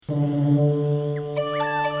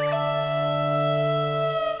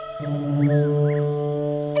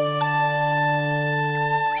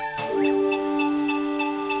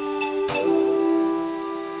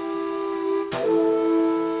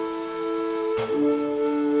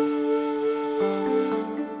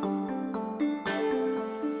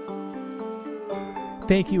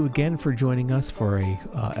Thank you again for joining us for a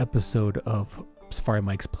episode of Safari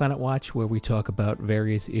Mike's Planet Watch, where we talk about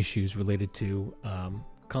various issues related to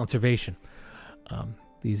conservation.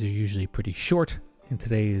 These are usually pretty short, and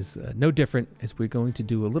today is no different, as we're going to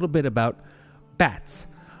do a little bit about bats.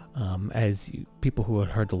 People who had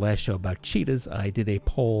heard the last show about cheetahs, I did a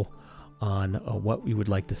poll on what we would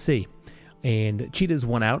like to see. And cheetahs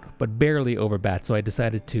won out, but barely over bats, so I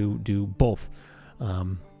decided to do both.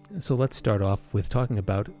 So let's start off with talking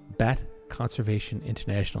about Bat Conservation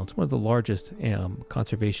International. It's one of the largest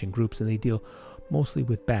conservation groups, and they deal mostly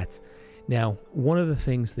with bats. Now, one of the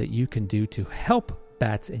things that you can do to help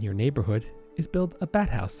bats in your neighborhood is build a bat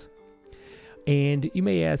house. And you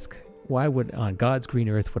may ask, why would, on God's green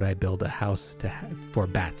earth, would I build a house for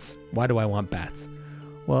bats? Why do I want bats?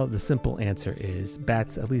 Well, the simple answer is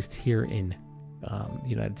bats, at least here in the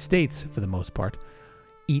United States for the most part,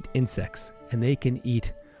 eat insects, and they can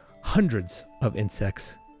eat hundreds of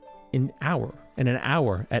insects in an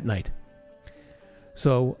hour at night.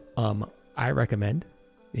 So I recommend,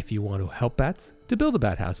 if you want to help bats, to build a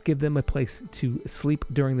bat house. Give them a place to sleep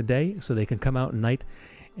during the day so they can come out at night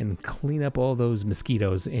and clean up all those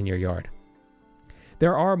mosquitoes in your yard.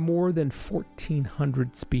 There are more than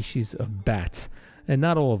 1,400 species of bats, and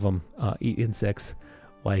not all of them eat insects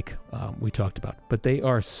like we talked about, but they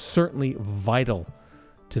are certainly vital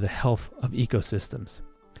to the health of ecosystems.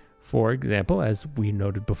 For example, as we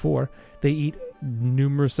noted before, they eat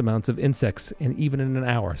numerous amounts of insects, and even in an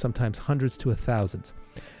hour, sometimes hundreds to thousands.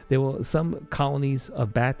 Some colonies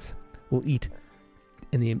of bats will eat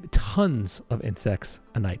tons of insects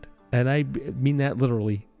a night, and I mean that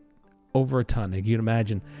literally, over a ton. You can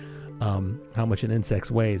imagine how much an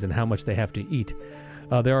insect weighs and how much they have to eat.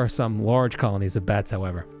 There are some large colonies of bats,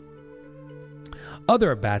 however.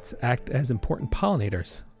 Other bats act as important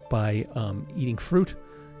pollinators by eating fruit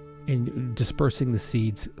and dispersing the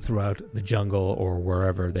seeds throughout the jungle or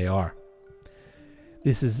wherever they are.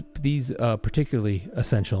 These particularly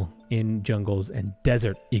essential in jungles and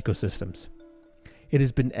desert ecosystems. It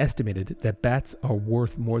has been estimated that bats are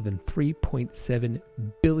worth more than $3.7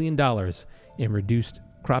 billion in reduced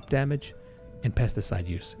crop damage and pesticide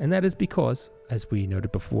use. And that is because, as we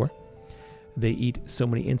noted before, they eat so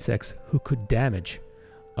many insects who could damage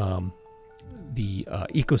the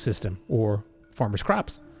ecosystem or farmers'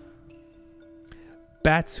 crops.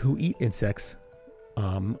 Bats who eat insects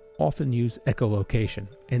often use echolocation,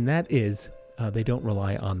 and that is they don't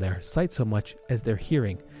rely on their sight so much as their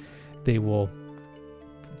hearing. They will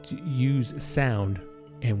use sound,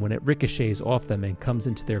 and when it ricochets off them and comes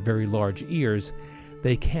into their very large ears,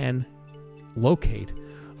 they can locate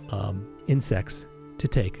insects to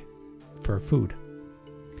take for food.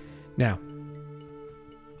 Now,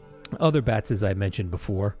 other bats, as I mentioned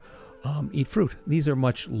before, eat fruit. These are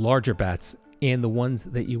much larger bats, and the ones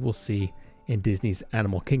that you will see in Disney's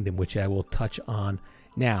Animal Kingdom, which I will touch on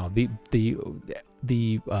now.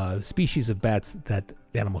 The species of bats that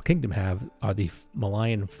the Animal Kingdom have are the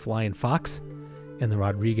Malayan flying fox and the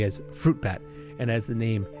Rodriguez fruit bat. And as the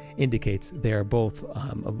name indicates, they are both,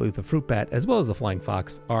 the fruit bat as well as the flying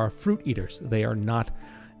fox, are fruit eaters. They are not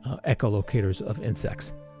echolocators of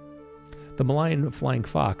insects. The Malayan flying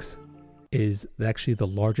fox is actually the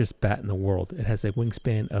largest bat in the world. It has a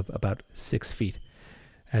wingspan of about 6 feet.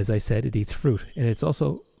 As I said, it eats fruit, and it's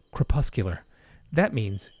also crepuscular. That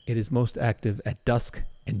means it is most active at dusk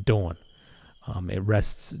and dawn. It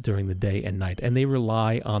rests during the day and night, and they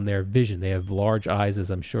rely on their vision. They have large eyes, as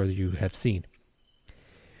I'm sure that you have seen.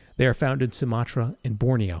 They are found in Sumatra and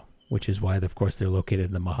Borneo, which is why, of course, they're located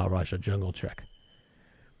in the Maharaja Jungle Trek.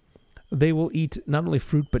 They will eat not only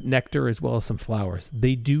fruit, but nectar as well as some flowers.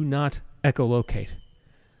 They do not echolocate,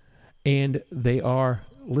 and they are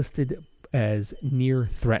listed as near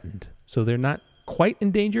threatened. So they're not quite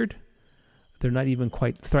endangered. They're not even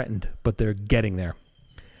quite threatened, but they're getting there.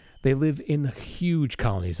 They live in huge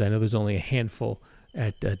colonies. I know there's only a handful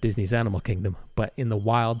at Disney's Animal Kingdom, but in the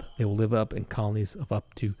wild, they will live up in colonies of up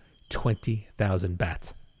to 20,000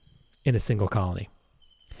 bats in a single colony.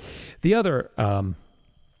 The other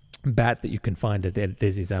bat that you can find at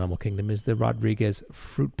Disney's Animal Kingdom is the Rodriguez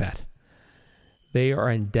fruit bat. They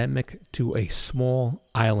are endemic to a small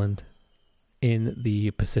island in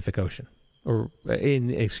the Pacific Ocean,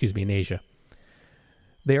 in Asia.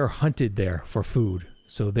 They are hunted there for food,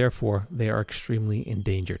 so therefore they are extremely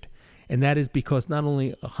endangered. And that is because not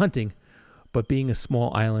only hunting, but being a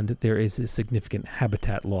small island, there is a significant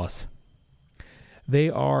habitat loss. They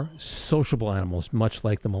are sociable animals, much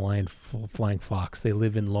like the Malayan flying fox. They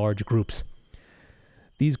live in large groups.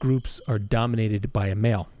 these groups are dominated by a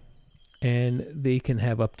male, and they can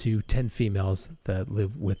have up to 10 females that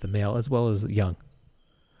live with the male as well as young.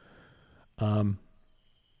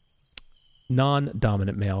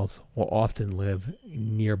 Non-dominant males will often live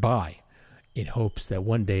nearby in hopes that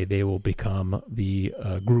one day they will become the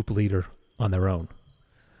group leader on their own.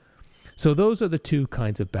 So those are the two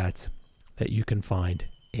kinds of bats that you can find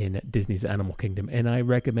in Disney's Animal Kingdom, and I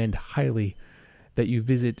recommend highly that you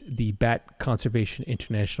visit the Bat Conservation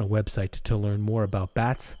International website to learn more about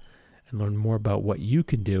bats and learn more about what you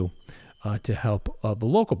can do to help the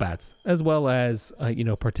local bats, as well as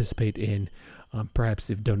participate in perhaps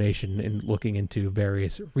a donation in looking into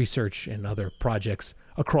various research and other projects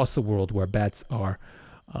across the world where bats are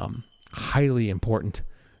highly important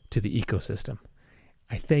to the ecosystem.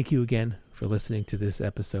 I thank you again for listening to this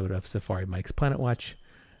episode of Safari Mike's Planet Watch.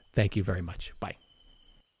 Thank you very much. Bye.